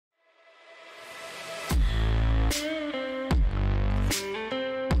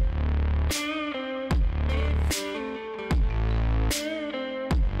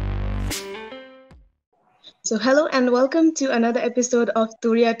Hello and welcome to another episode of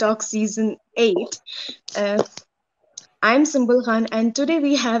Turiya Talks Season 8. Uh, I'm Simbul Khan, and today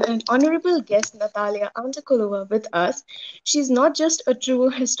we have an honorable guest, Natalya Andakulova, with us. She's not just a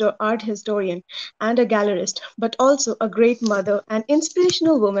true art historian and a gallerist, but also a great mother and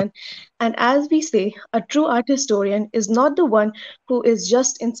inspirational woman. And as we say, a true art historian is not the one who is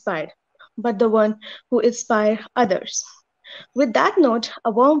just inspired, but the one who inspires others. With that note,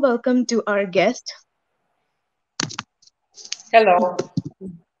 a warm welcome to our guest. Hello.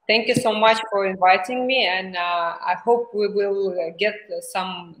 Thank you so much for inviting me, and I hope we will get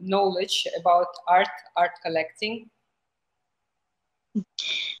some knowledge about art collecting.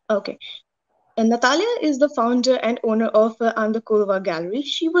 Okay. And Natalia is the founder and owner of Andakulova Gallery.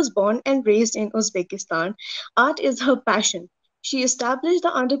 She was born and raised in Uzbekistan. Art is her passion. She established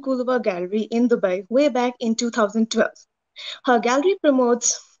the Andakulova Gallery in Dubai way back in 2012. Her gallery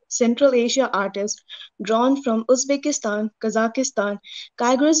promotes Central Asia artists drawn from Uzbekistan, Kazakhstan,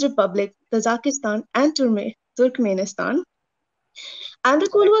 Kyrgyz Republic, Tajikistan, and Turkmenistan.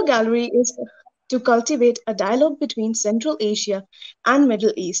 Andakulova Gallery is to cultivate a dialogue between Central Asia and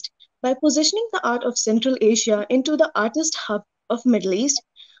Middle East. By positioning the art of Central Asia into the artist hub of Middle East,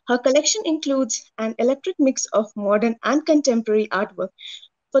 her collection includes an eclectic mix of modern and contemporary artwork.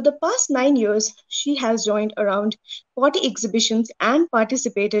 For the past 9 years, she has joined around 40 exhibitions and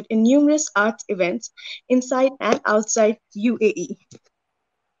participated in numerous arts events inside and outside UAE.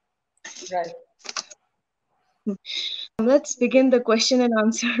 Right. Let's begin the question and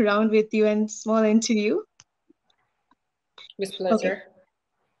answer round with you and small interview. With Okay, pleasure.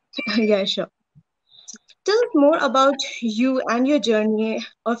 yeah, sure. Tell us more about you and your journey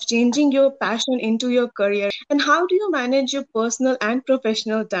of changing your passion into your career, and how do you manage your personal and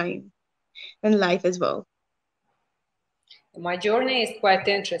professional time and life as well? My journey is quite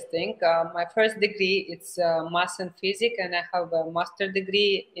interesting. My first degree it's math and physics, and I have a master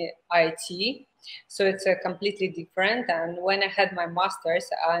degree in IT. So it's completely different. And when I had my masters,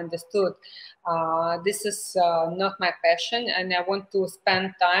 I understood this is not my passion, and I want to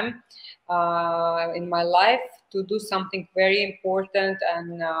spend time in my life to do something very important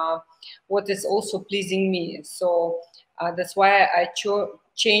and what is also pleasing me. So that's why I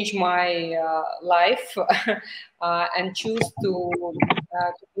change my life and choose to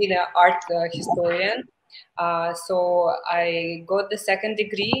be an art historian. So I got the second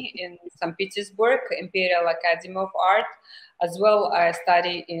degree in St. Petersburg, Imperial Academy of Art. As well, I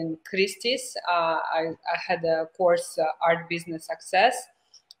study in Christie's. I had a course, Art Business Success.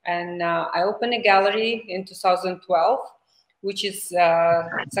 And I opened a gallery in 2012, which is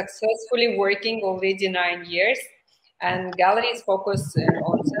successfully working already 9 years. And galleries focus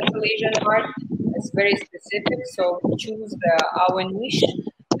on Central Asian art. It's very specific, so we choose our niche.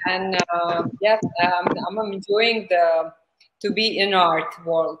 And yeah, I'm enjoying the to be in art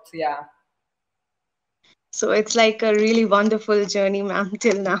world. Yeah. So it's like a really wonderful journey, ma'am,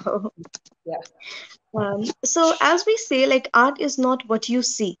 till now. Yeah. As we say, like art is not what you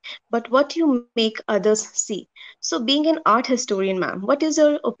see, but what you make others see. So, being an art historian, ma'am, what is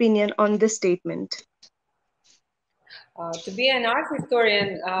your opinion on this statement? To be an art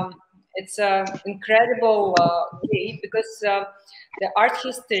historian, it's an incredible way because the art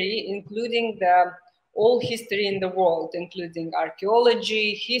history, including the all history in the world, including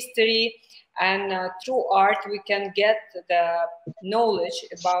archaeology, history, and through art we can get the knowledge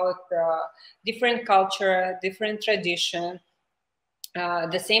about different culture, different tradition.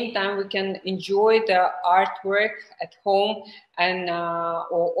 At the same time, we can enjoy the artwork at home and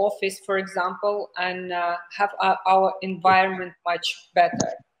or office, for example, and have our environment much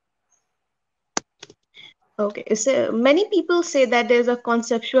better. Okay, so many people say that there's a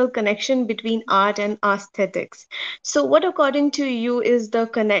conceptual connection between art and aesthetics. So, what, according to you, is the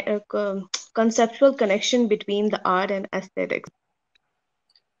conceptual connection between the art and aesthetics?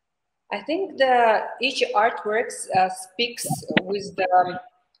 I think the each artworks speaks with the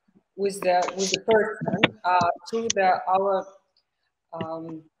person through our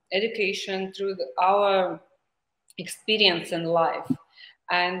education, through our experience in life,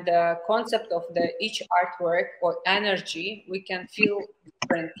 and the concept of the each artwork or energy we can feel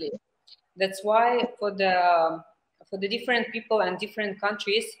differently. That's why for the different people and different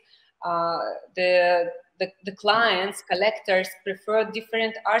countries, uh, the, the clients, collectors prefer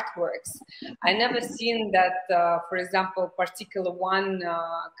different artworks. I never seen that, for example, particular one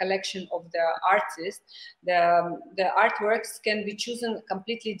collection of the artist, the artworks can be chosen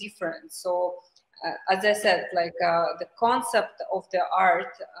completely different. So as I said, like the concept of the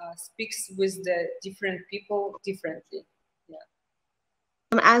art speaks with the different people differently. Yeah.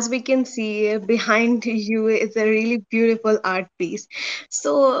 As we can see behind you is a really beautiful art piece.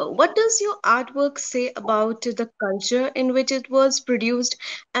 So, what does your artwork say about the culture in which it was produced,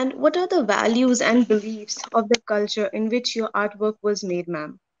 and what are the values and beliefs of the culture in which your artwork was made,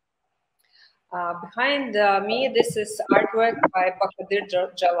 ma'am? Behind me, this is artwork by Bahadur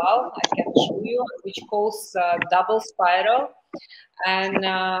Jalal. I can show you, which calls double spiral, and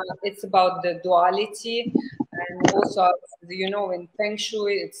it's about the duality, and also, you know, in Feng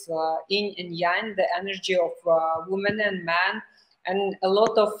Shui, it's yin and yang, the energy of woman and man, and a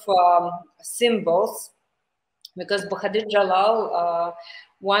lot of symbols because Bahadur Jalal,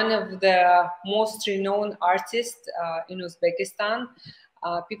 one of the most renowned artists in Uzbekistan,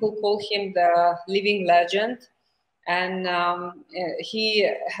 people call him the living legend. And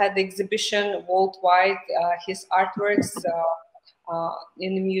he had exhibition worldwide, his artworks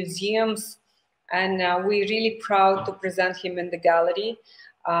in museums, and we're really proud to present him in the gallery.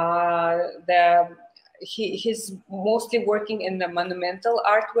 He's mostly working in the monumental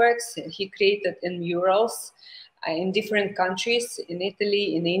artworks. He created in murals in different countries, in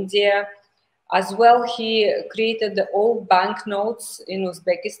Italy, in India. As well, he created the old banknotes in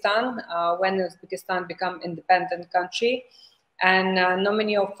Uzbekistan when Uzbekistan became independent country. And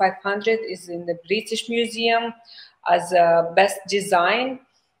nominee of 500 is in the British Museum as best design.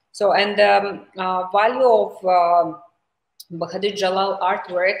 So, and the value of Bahadur Jalal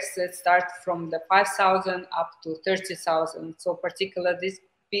artworks that start from the 5,000 up to 30,000. So, particular this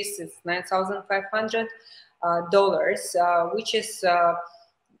piece is $9,500, which is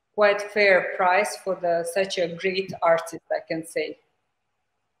quite fair price for the such a great artist, I can say.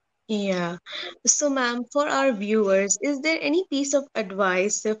 Yeah. So, ma'am, for our viewers, is there any piece of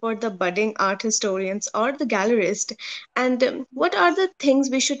advice for the budding art historians or the gallerist? And what are the things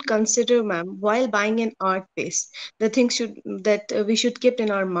we should consider, ma'am, while buying an art piece? The things that we should keep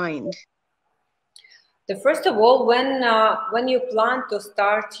in our mind. The first of all, when you plan to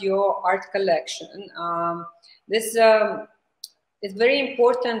start your art collection, this it's very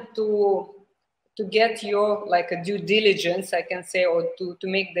important to get your like a due diligence, I can say, or to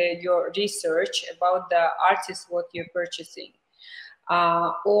make your research about the artist what you're purchasing,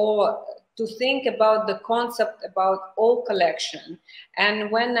 or to think about the concept about all collection. And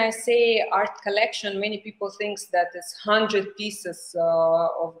when I say art collection, many people think that it's 100 pieces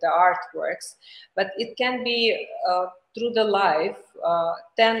of the artworks, but it can be through the life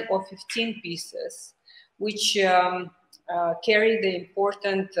 10 or 15 pieces, which carry the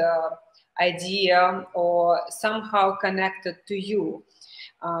important idea or somehow connected to you.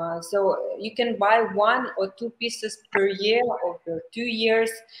 So you can buy 1 or 2 pieces per year or per 2 years,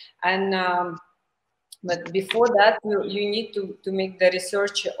 and but before that you need to make the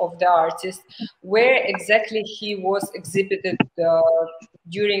research of the artist, where exactly he was exhibited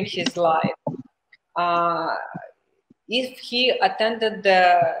during his life. Uh, if he attended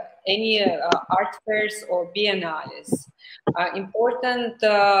any art fairs or biennales. Important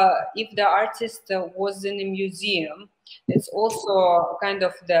if the artist was in a museum, it's also kind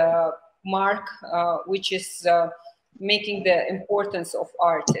of the mark which is making the importance of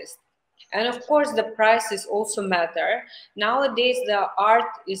artists. And of course, the prices also matter. Nowadays, the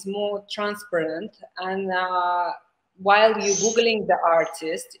art is more transparent, and while you're Googling the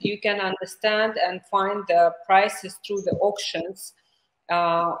artist, you can understand and find the prices through the auctions,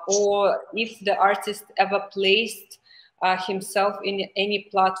 or if the artist ever placed himself in any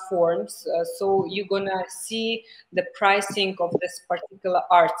platforms. So you're gonna see the pricing of this particular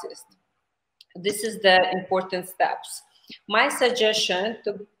artist. This is the important steps. My suggestion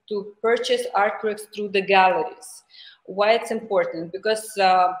to purchase artworks through the galleries. Why it's important? Because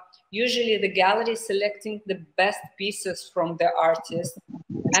usually the gallery is selecting the best pieces from the artist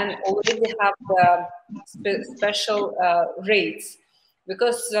and already have the special rates.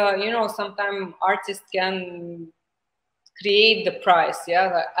 Because you know, sometimes artists can create the price. Yeah,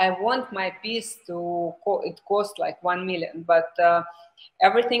 like, I want my piece to it cost like 1 million, but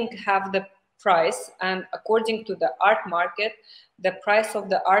everything have the price, and according to the art market, the price of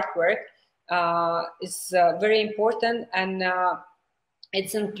the artwork is very important, and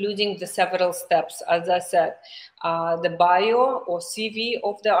it's including the several steps, as I said, the bio or CV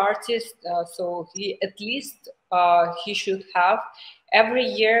of the artist. So he at least he should have every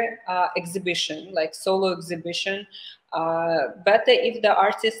year exhibition, like solo exhibition. Better if the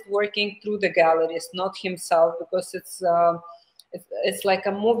artist working through the galleries, not himself, because it's like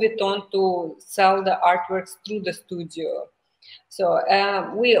a movie-ton to sell the artworks through the studio. So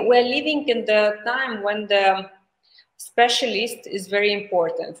we're living in the time when the specialist is very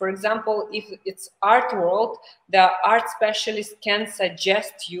important. For example, if it's art world, the art specialist can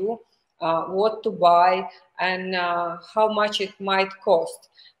suggest you what to buy and how much it might cost.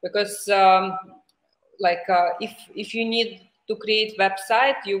 Because if you need to create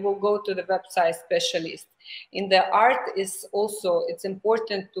website, you will go to the website specialist. In the art is also, it's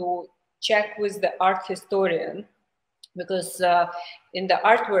important to check with the art historian, because in the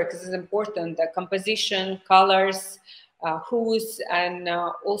artwork this is important, the composition, colors, hues, and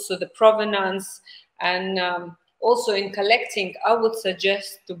also the provenance. And also in collecting, I would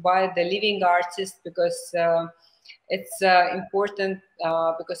suggest to buy the living artist, because it's important,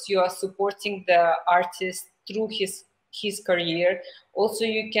 because you are supporting the artist through his career. Also,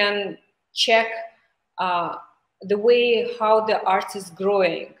 you can check uh, the way how the art is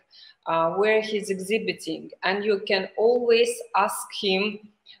growing, where he's exhibiting, and you can always ask him,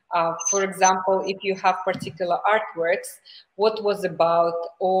 for example, if you have particular artworks, what was about,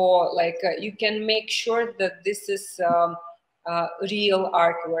 or like you can make sure that this is real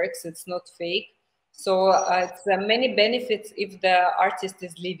artworks, it's not fake. So it's many benefits if the artist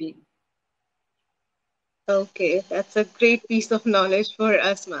is living. Okay, that's a great piece of knowledge for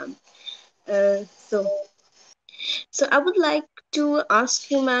us, ma'am. Uh, so, so I would like to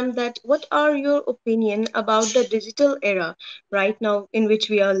ask you, ma'am, that what are your opinion about the digital era right now in which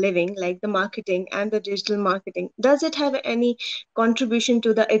we are living, like the marketing and the digital marketing? Does it have any contribution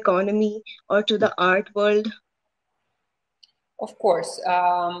to the economy or to the art world? Of course,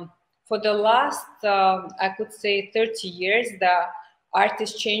 for the last, I could say 30 years, the art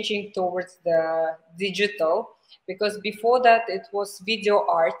is changing towards the digital, because before that it was video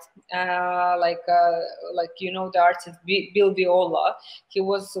art, like you know, the artist Bill Viola. He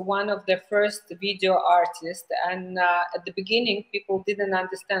was one of the first video artists, and at the beginning people didn't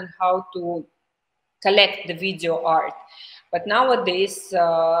understand how to collect the video art. But nowadays,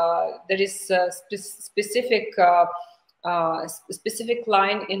 there is a specific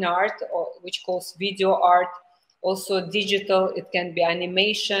line in art, which calls video art, also digital, it can be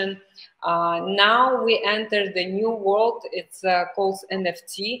animation. Now we enter the new world, it's called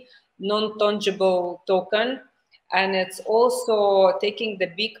NFT, non-tangible token, and it's also taking the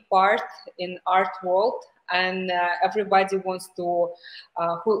big part in art world. And everybody wants to,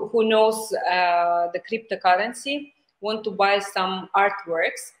 who knows the cryptocurrency, want to buy some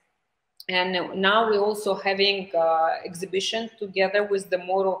artworks. And now we're also having exhibition together with the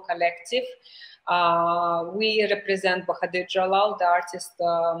Moral Collective. We represent Bahadur Jalal, the artist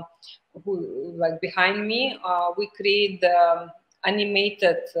who, like behind me. We create the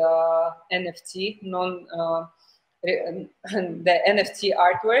animated NFT, the NFT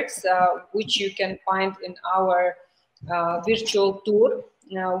artworks, which you can find in our virtual tour.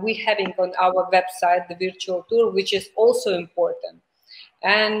 We having on our website the virtual tour, which is also important.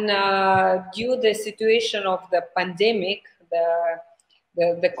 And due the situation of the pandemic,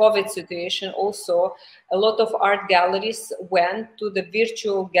 the COVID situation, also a lot of art galleries went to the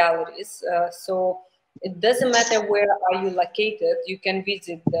virtual galleries. So it doesn't matter where are you located, you can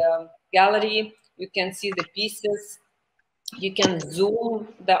visit the gallery, you can see the pieces, you can zoom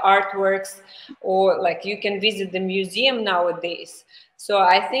the artworks, or like you can visit the museum nowadays. So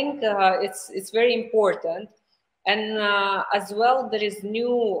I think it's very important. And as well, there is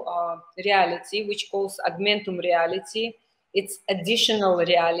new reality which calls augmentum reality. It's additional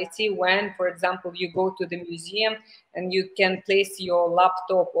reality when, for example, you go to the museum and you can place your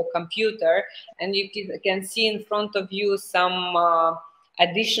laptop or computer and you can see in front of you some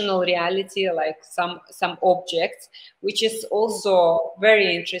additional reality, like some objects, which is also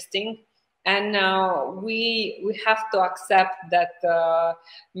very interesting. And we have to accept that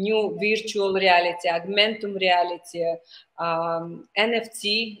new virtual reality, augmentum reality,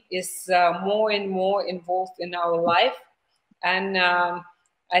 NFT is more and more involved in our life. And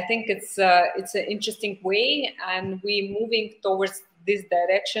I think it's an interesting way, and we're moving towards this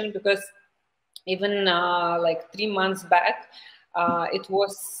direction, because even like 3 months back, it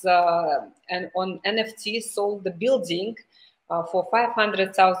was on NFT sold the building for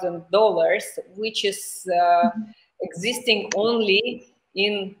 $500,000, which is existing only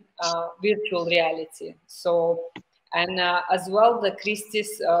in virtual reality. So, and as well, the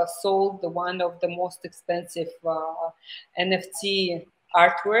Christie's sold the one of the most expensive NFT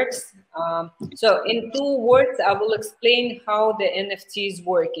artworks. So in 2 words, I will explain how the NFT is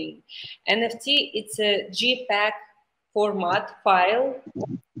working. NFT, it's a JPEG format file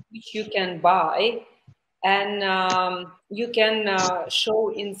which you can buy, and you can show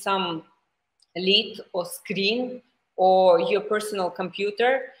in some lid or screen or your personal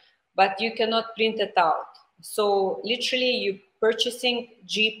computer, but you cannot print it out. So literally you purchasing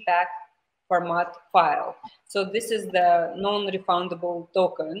JPEG format file. So this is the non-refundable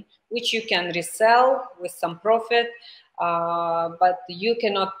token, which you can resell with some profit, but you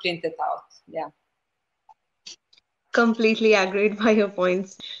cannot print it out. Yeah. Completely agreed by your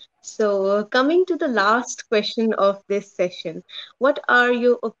points. So, coming to the last question of this session, what are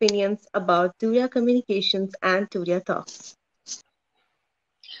your opinions about Turiya Communications and Turiya Talks?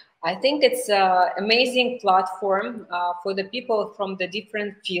 I think it's an amazing platform for the people from the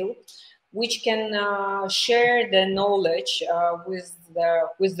different field, which can share the knowledge with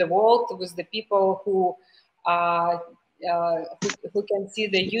the world, with the people who can see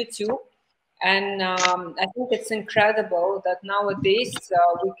the YouTube. And I think it's incredible that nowadays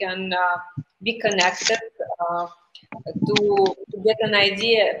we can be connected to get an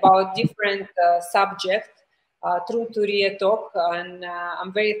idea about different subjects through Turiya Talk, and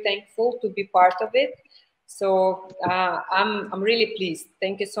I'm very thankful to be part of it. So I'm really pleased.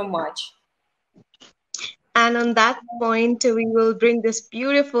 Thank you so much. And on that point, we will bring this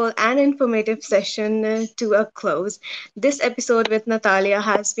beautiful and informative session to a close. This episode with Natalia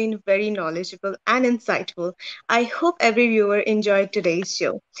has been very knowledgeable and insightful. I hope every viewer enjoyed today's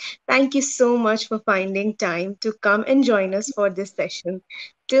show. Thank you so much for finding time to come and join us for this session.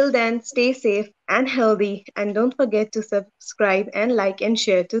 Till then, stay safe and healthy, and don't forget to subscribe and like and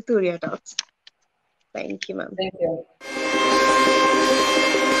share to Turiya Talks. Thank you, ma'am. Thank you.